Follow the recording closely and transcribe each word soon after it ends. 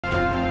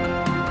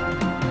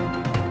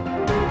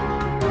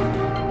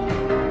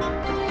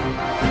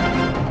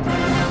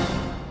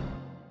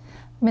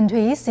Minh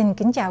Thúy xin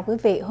kính chào quý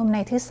vị hôm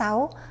nay thứ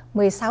Sáu,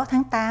 16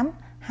 tháng 8,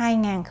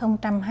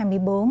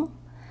 2024.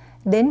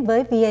 Đến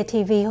với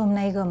VATV hôm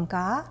nay gồm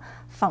có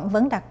phỏng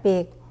vấn đặc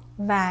biệt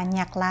và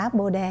nhạc lá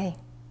bồ đề.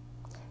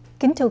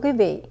 Kính thưa quý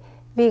vị,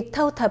 việc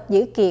thâu thập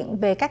dữ kiện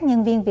về các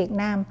nhân viên Việt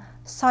Nam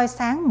soi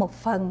sáng một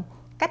phần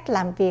cách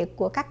làm việc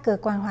của các cơ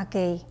quan Hoa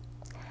Kỳ.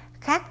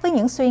 Khác với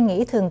những suy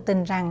nghĩ thường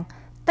tình rằng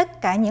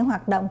tất cả những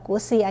hoạt động của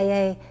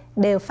CIA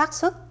đều phát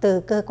xuất từ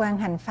cơ quan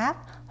hành pháp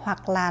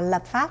hoặc là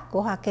lập pháp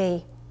của Hoa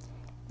Kỳ.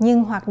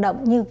 Nhưng hoạt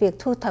động như việc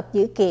thu thập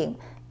dữ kiện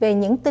về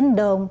những tin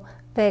đồn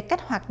về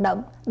cách hoạt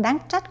động đáng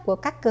trách của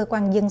các cơ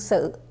quan dân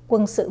sự,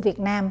 quân sự Việt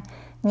Nam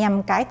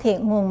nhằm cải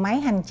thiện nguồn máy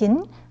hành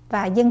chính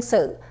và dân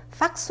sự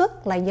phát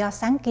xuất là do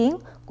sáng kiến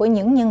của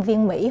những nhân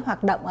viên Mỹ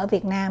hoạt động ở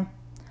Việt Nam.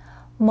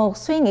 Một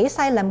suy nghĩ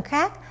sai lầm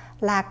khác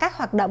là các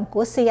hoạt động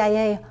của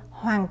CIA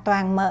hoàn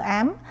toàn mờ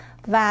ám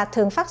và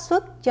thường phát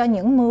xuất cho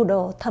những mưu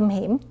đồ thâm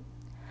hiểm.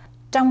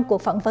 Trong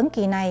cuộc phỏng vấn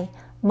kỳ này,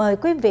 mời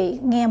quý vị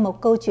nghe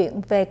một câu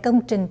chuyện về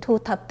công trình thu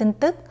thập tin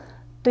tức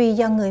tuy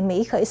do người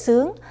Mỹ khởi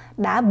xướng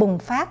đã bùng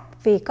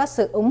phát vì có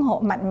sự ủng hộ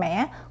mạnh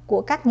mẽ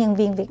của các nhân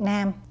viên Việt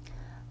Nam.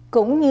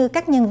 Cũng như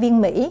các nhân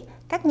viên Mỹ,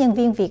 các nhân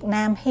viên Việt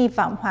Nam hy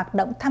vọng hoạt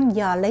động thăm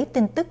dò lấy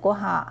tin tức của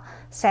họ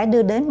sẽ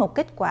đưa đến một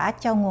kết quả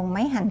cho nguồn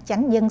máy hành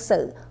chánh dân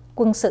sự,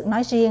 quân sự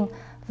nói riêng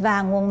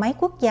và nguồn máy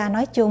quốc gia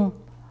nói chung.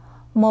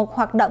 Một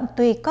hoạt động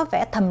tuy có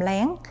vẻ thầm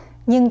lén,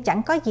 nhưng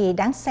chẳng có gì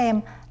đáng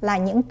xem là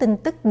những tin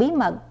tức bí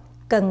mật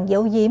cần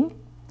giấu giếm.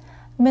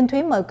 Minh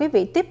Thúy mời quý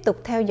vị tiếp tục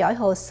theo dõi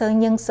hồ sơ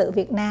nhân sự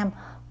Việt Nam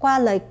qua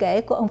lời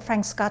kể của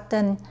ông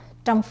Scotton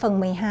trong phần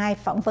 12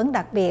 phỏng vấn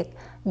đặc biệt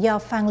do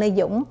Phan Lê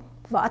Dũng,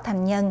 Võ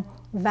Thành Nhân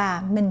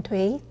và Minh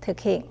Thúy thực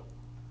hiện.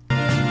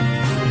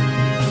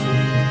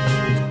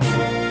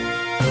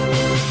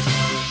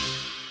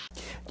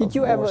 Did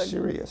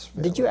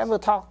you ever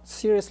talk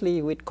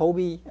seriously with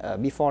Kobe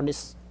before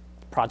this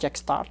project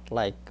start?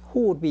 Like,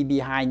 who would be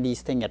behind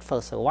these things at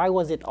first? So why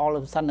was it all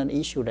of a sudden an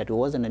issue that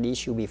wasn't an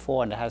issue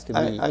before, and it has to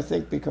be? I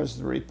think because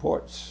the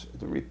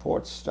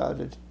reports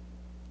started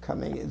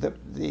coming.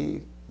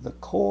 The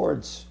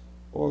Chords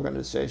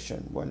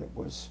organization, when it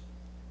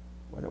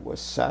was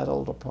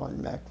saddled upon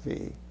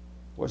MACV,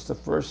 was the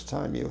first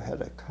time you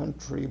had a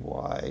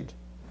countrywide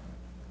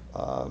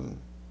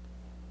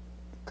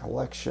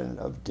collection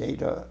of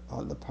data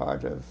on the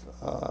part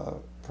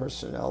of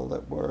personnel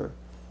that were,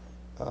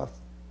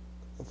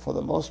 for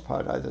the most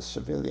part, either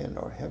civilian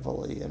or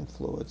heavily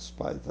influenced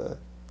by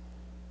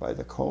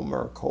the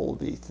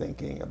Colby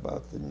thinking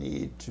about the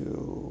need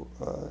to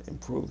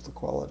improve the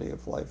quality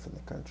of life in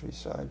the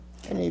countryside,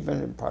 and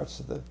even in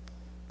parts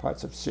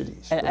of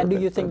cities. And do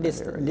you think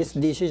this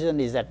decision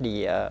is at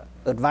the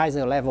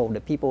advisor level,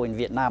 the people in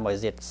Vietnam, or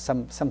is it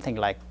something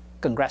like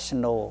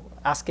congressional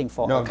asking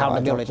for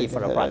accountability for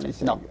the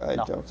project? I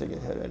don't think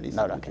it had anything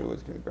to do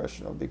with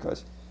congressional,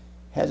 because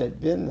had it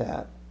been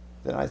that,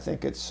 then I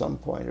think at some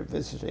point a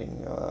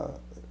visiting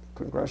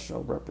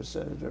congressional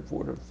representative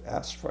would have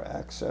asked for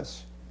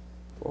access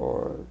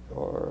or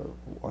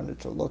wanted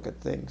to look at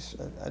things,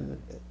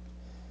 and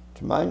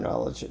to my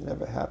knowledge it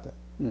never happened.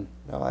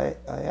 Now I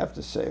have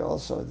to say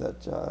also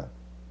that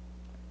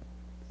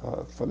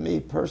for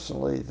me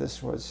personally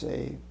this was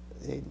a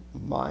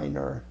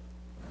minor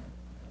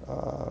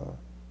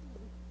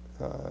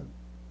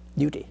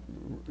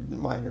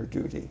minor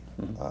duty,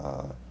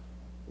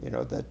 you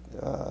know, that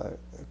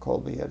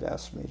Colby had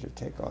asked me to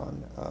take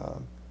on.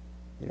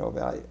 You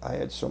know, I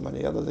had so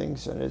many other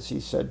things, and as he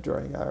said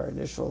during our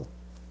initial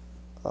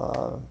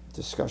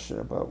discussion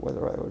about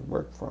whether I would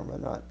work for him or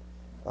not,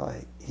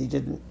 he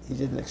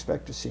didn't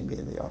expect to see me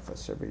in the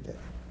office every day.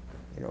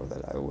 You know,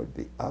 that I would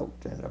be out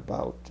and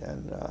about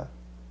and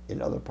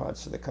in other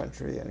parts of the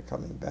country and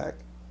coming back.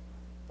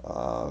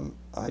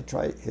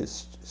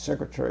 His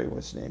secretary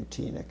was named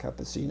Tina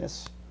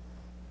Capazinas,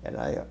 and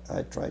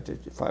I tried to,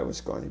 if I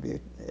was going to be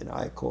in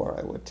I-Corps,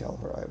 I would tell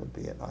her I would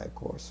be in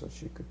I-Corps so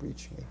she could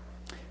reach me.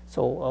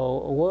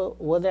 So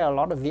were there a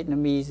lot of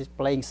Vietnamese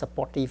playing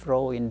supportive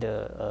role in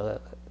the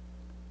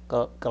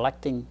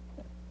collecting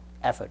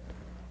effort,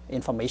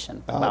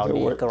 information about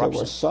the corruption? There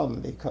was some,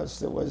 because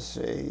there was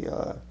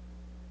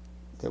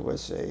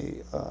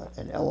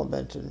an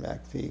element in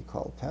MACV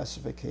called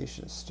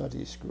Pacification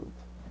Studies Group,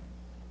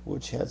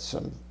 which had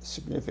some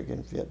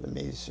significant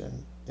Vietnamese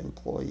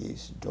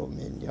employees, Do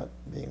Minh Nhật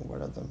being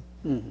one of them,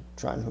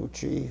 Tran Hu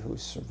Chi, who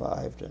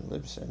survived and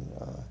lives in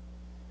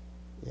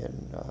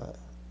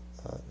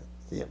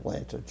the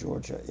Atlanta,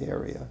 Georgia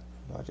area,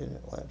 not in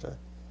Atlanta.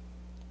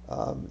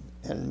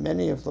 And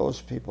many of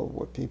those people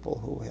were people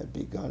who had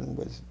begun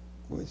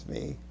with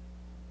me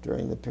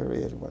during the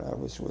period when I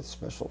was with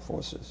Special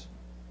Forces.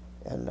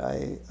 And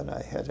I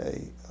had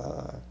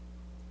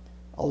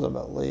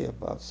ultimately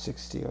about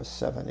 60 or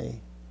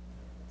 70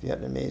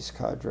 Vietnamese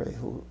cadre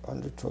who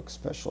undertook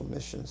special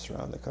missions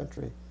around the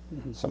country,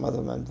 some of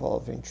them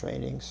involving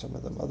training, some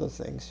of them other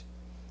things.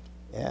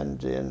 And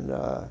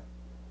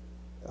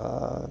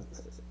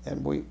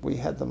we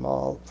had them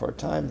all for a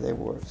time.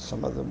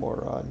 Some of them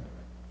were on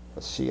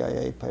a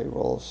CIA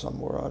payroll, some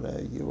were on a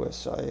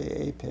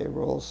USIAA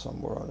payroll,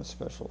 some were on a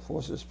Special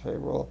Forces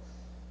payroll.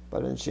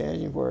 But in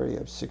January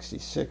of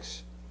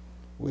 '66,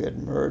 we had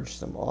merged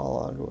them all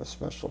onto a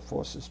Special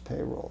Forces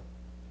payroll.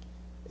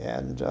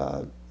 And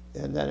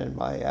then in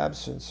my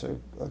absence, a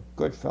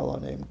good fellow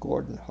named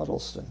Gordon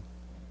Huddleston,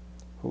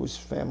 whose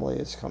family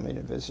is coming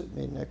to visit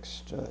me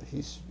next,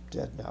 he's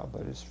dead now,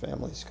 but his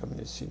family's coming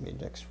to see me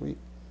next week.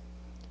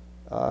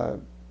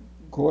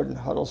 Gordon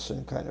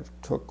Huddleston kind of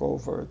took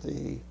over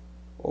the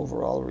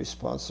overall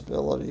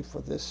responsibility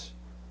for this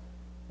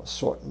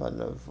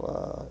assortment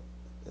of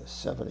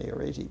 70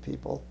 or 80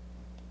 people.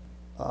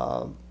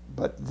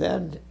 But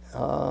then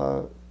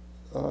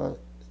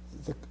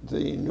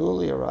the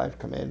newly arrived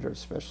commander of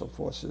Special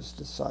Forces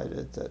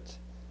decided that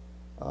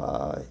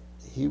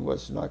he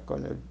was not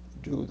going to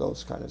do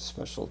those kind of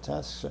special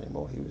tasks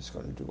anymore. He was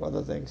going to do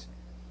other things.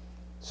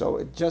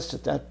 So just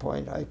at that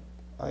point,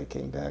 I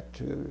came back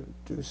to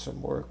do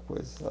some work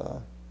with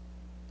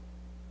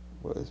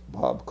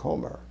Bob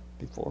Comer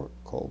before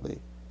Colby,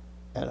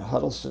 and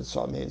Huddleston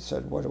saw me and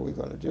said, "What are we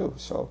going to do?"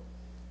 So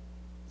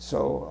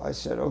I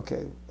said,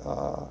 "Okay,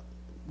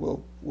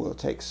 we'll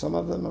take some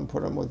of them and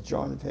put them with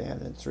John Van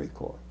in 3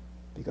 Corps,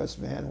 because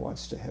Van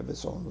wants to have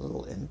his own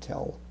little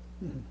intel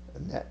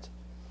net.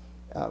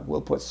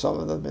 We'll put some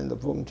of them in the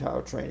Vung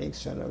Tau Training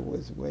Center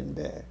with Win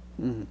Bae,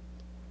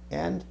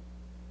 and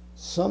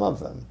some of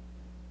them,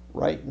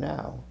 right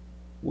now,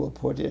 we'll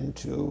put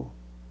into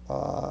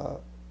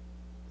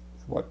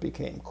what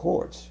became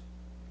Corps,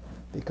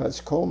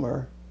 because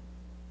Comer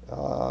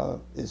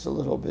is a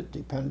little bit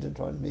dependent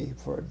on me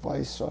for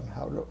advice on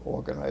how to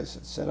organize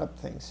and set up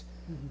things.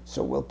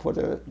 So we'll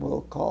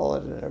call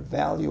it an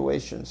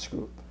evaluations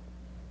group,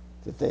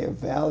 that they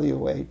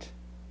evaluate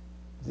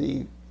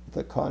the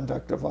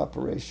conduct of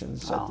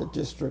operations at the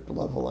district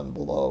level and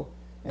below.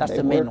 And that's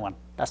the main one.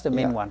 That's the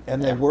main one.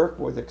 And they work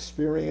with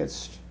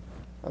experienced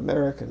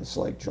Americans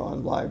like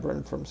John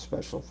Libran from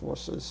Special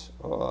Forces,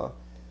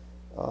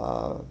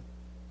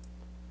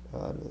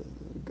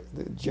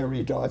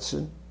 Jerry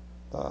Dodson,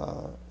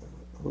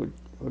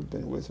 who'd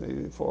been with me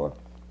before.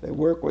 They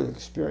work with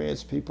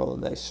experienced people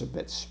and they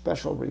submit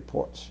special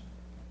reports.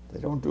 They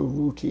don't do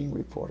routine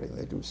reporting,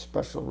 they do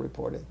special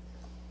reporting.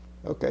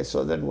 Okay,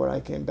 so then when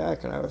I came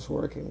back and I was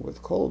working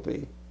with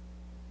Colby,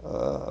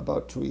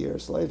 about 2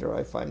 years later,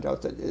 I find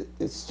out that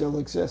it still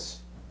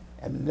exists.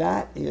 And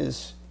that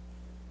is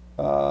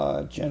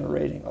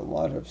generating a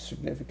lot of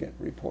significant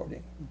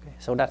reporting. Okay.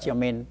 So that's your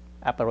main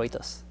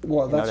apparatus?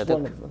 Well, that's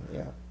one of them,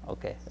 yeah.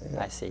 Okay,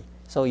 yeah. I see.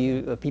 So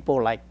you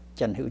people like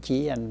Trần Hữu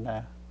Chí and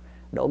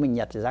Đỗ Minh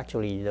Nhật is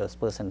actually those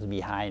persons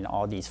behind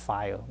all these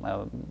files,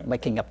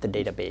 making up the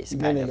database.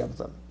 Many of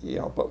them,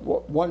 yeah. But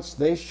once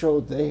they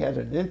showed they had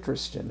an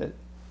interest in it,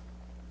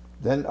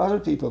 then other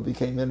people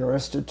became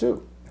interested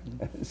too.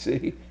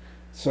 See,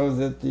 so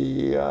that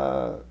the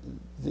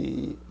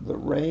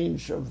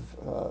range of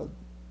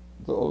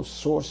those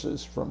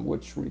sources from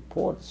which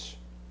reports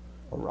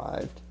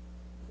arrived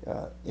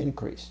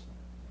increased.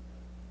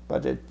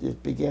 But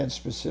it began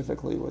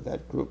specifically with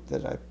that group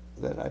that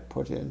I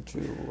put into.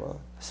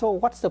 So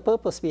what's the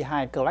purpose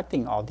behind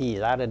collecting all these,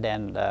 rather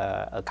than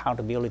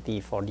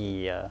accountability for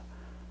the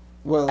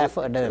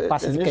effort, the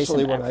classification?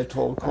 Initially, what I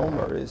told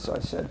Comer is, I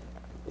said,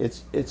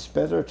 it's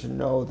better to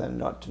know than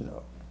not to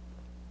know,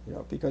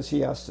 because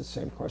he asked the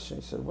same question.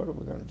 He said, "What are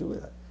we going to do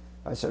with it?"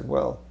 I said,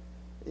 "Well,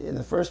 in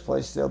the first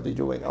place, they'll be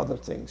doing other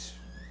things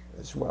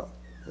as well.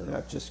 They're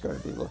not just going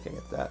to be looking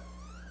at that.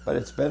 But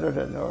it's better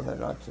to know than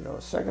not to know.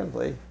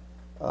 Secondly,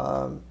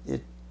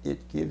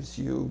 it gives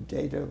you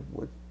data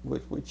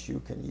with which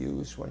you can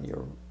use when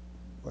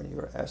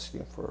you're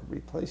asking for a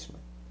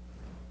replacement.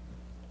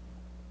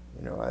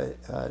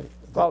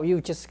 Well,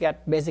 you just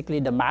get basically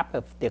the map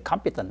of the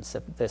competence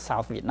of the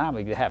South Vietnam,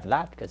 if you have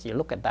that, because you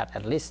look at that,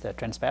 at least the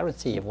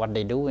transparency of what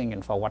they're doing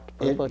and for what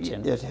purpose.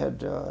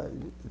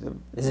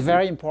 It's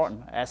very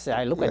important. As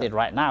I look at it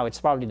right now, it's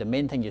probably the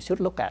main thing you should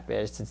look at.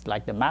 It's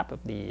like the map of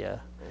the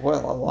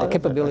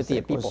capability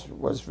of people.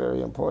 Was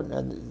very important,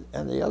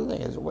 and the other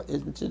thing is,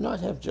 it did not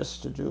have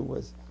just to do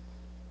with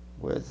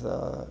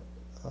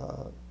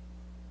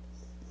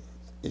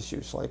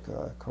issues like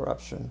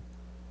corruption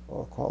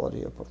or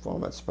quality of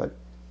performance, but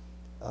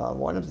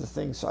one of the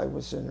things I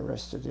was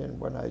interested in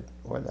when I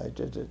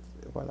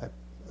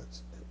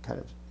kind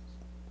of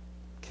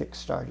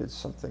kick-started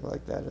something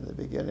like that in the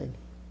beginning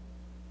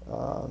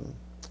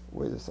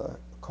with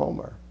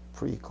Comer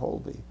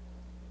pre-Colby,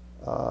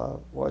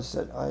 was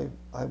that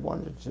I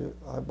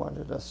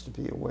wanted us to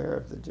be aware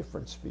of the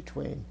difference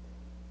between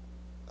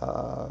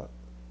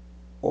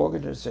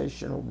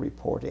organizational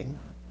reporting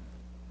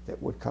that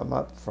would come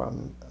up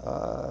from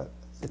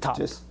the top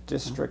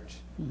district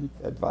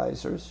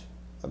advisors,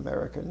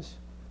 Americans,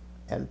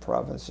 and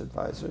province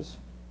advisors,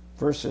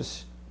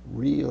 versus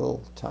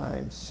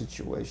real-time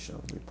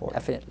situational reporting.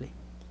 Definitely.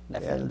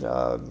 And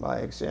my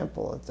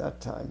example at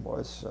that time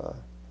was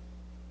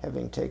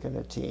having taken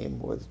a team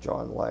with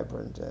John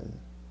Libran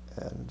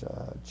and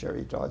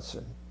Jerry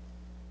Dodson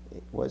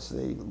was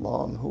the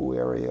Lam Hu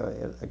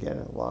area, again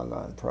in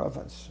Langan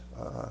province,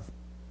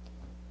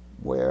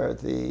 where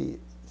the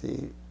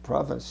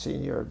province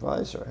senior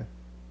advisor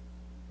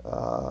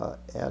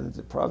and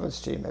the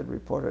province team had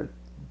reported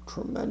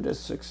tremendous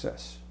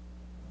success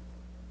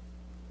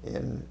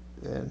in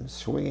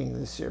swinging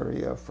this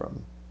area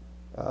from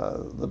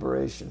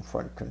Liberation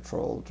Front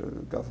control to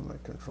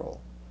government control.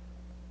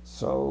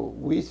 So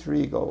we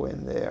three go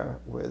in there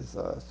with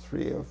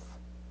three of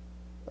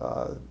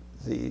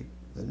the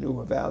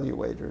new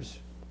evaluators,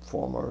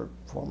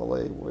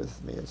 formerly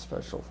with me in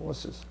Special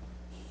Forces,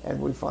 and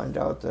we find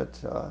out that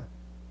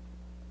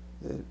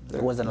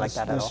it wasn't like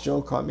that at all. There's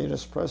still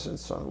communist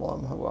presence on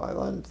Lam Hu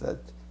Island, that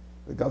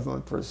the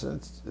government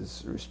presence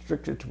is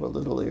restricted to a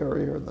little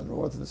area on the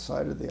northern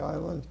side of the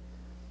island,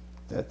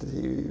 that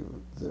the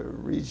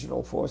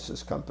regional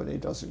forces company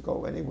doesn't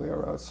go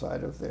anywhere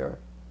outside of their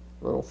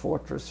little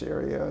fortress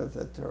area,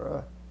 that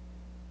there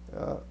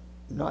are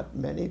not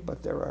many,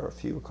 but there are a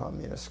few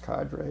communist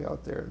cadre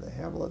out there in the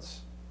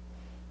hamlets,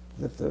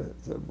 that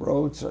the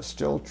roads are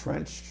still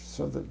trenched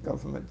so that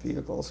government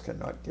vehicles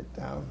cannot get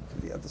down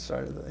to the other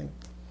side of the thing.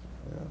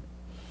 Yeah.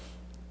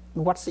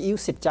 What's the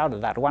usage out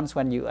of that? Once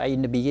when you,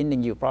 in the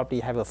beginning, you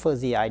probably have a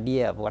fuzzy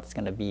idea of what's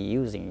going to be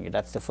using.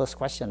 That's the first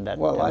question that.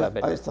 Well,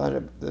 I thought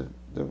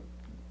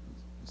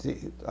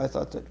I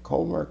thought that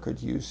Comer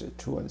could use it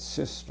to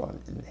insist on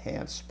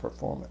enhanced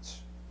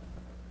performance.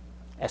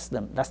 That's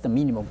the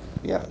minimum.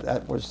 Yeah,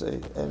 that was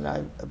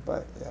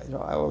but you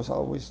know, I was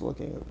always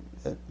looking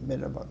at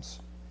minimums,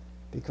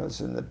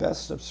 because in the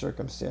best of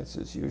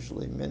circumstances,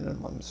 usually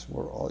minimums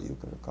were all you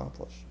could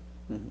accomplish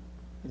in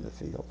the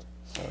field.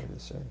 Sorry to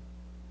say.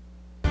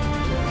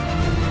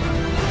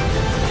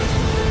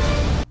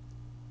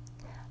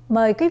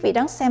 Mời quý vị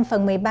đón xem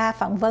phần 13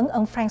 phỏng vấn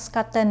ông Frank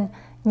Scotton,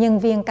 nhân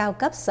viên cao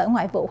cấp Sở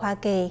Ngoại vụ Hoa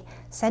Kỳ,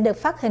 sẽ được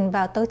phát hình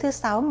vào tối thứ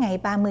Sáu ngày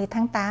 30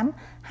 tháng 8,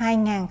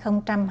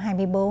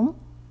 2024.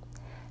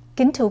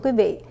 Kính thưa quý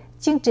vị,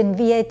 chương trình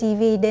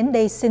VATV đến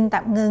đây xin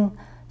tạm ngưng.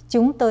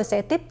 Chúng tôi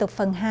sẽ tiếp tục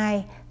phần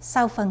 2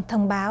 sau phần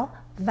thông báo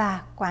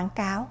và quảng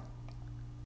cáo.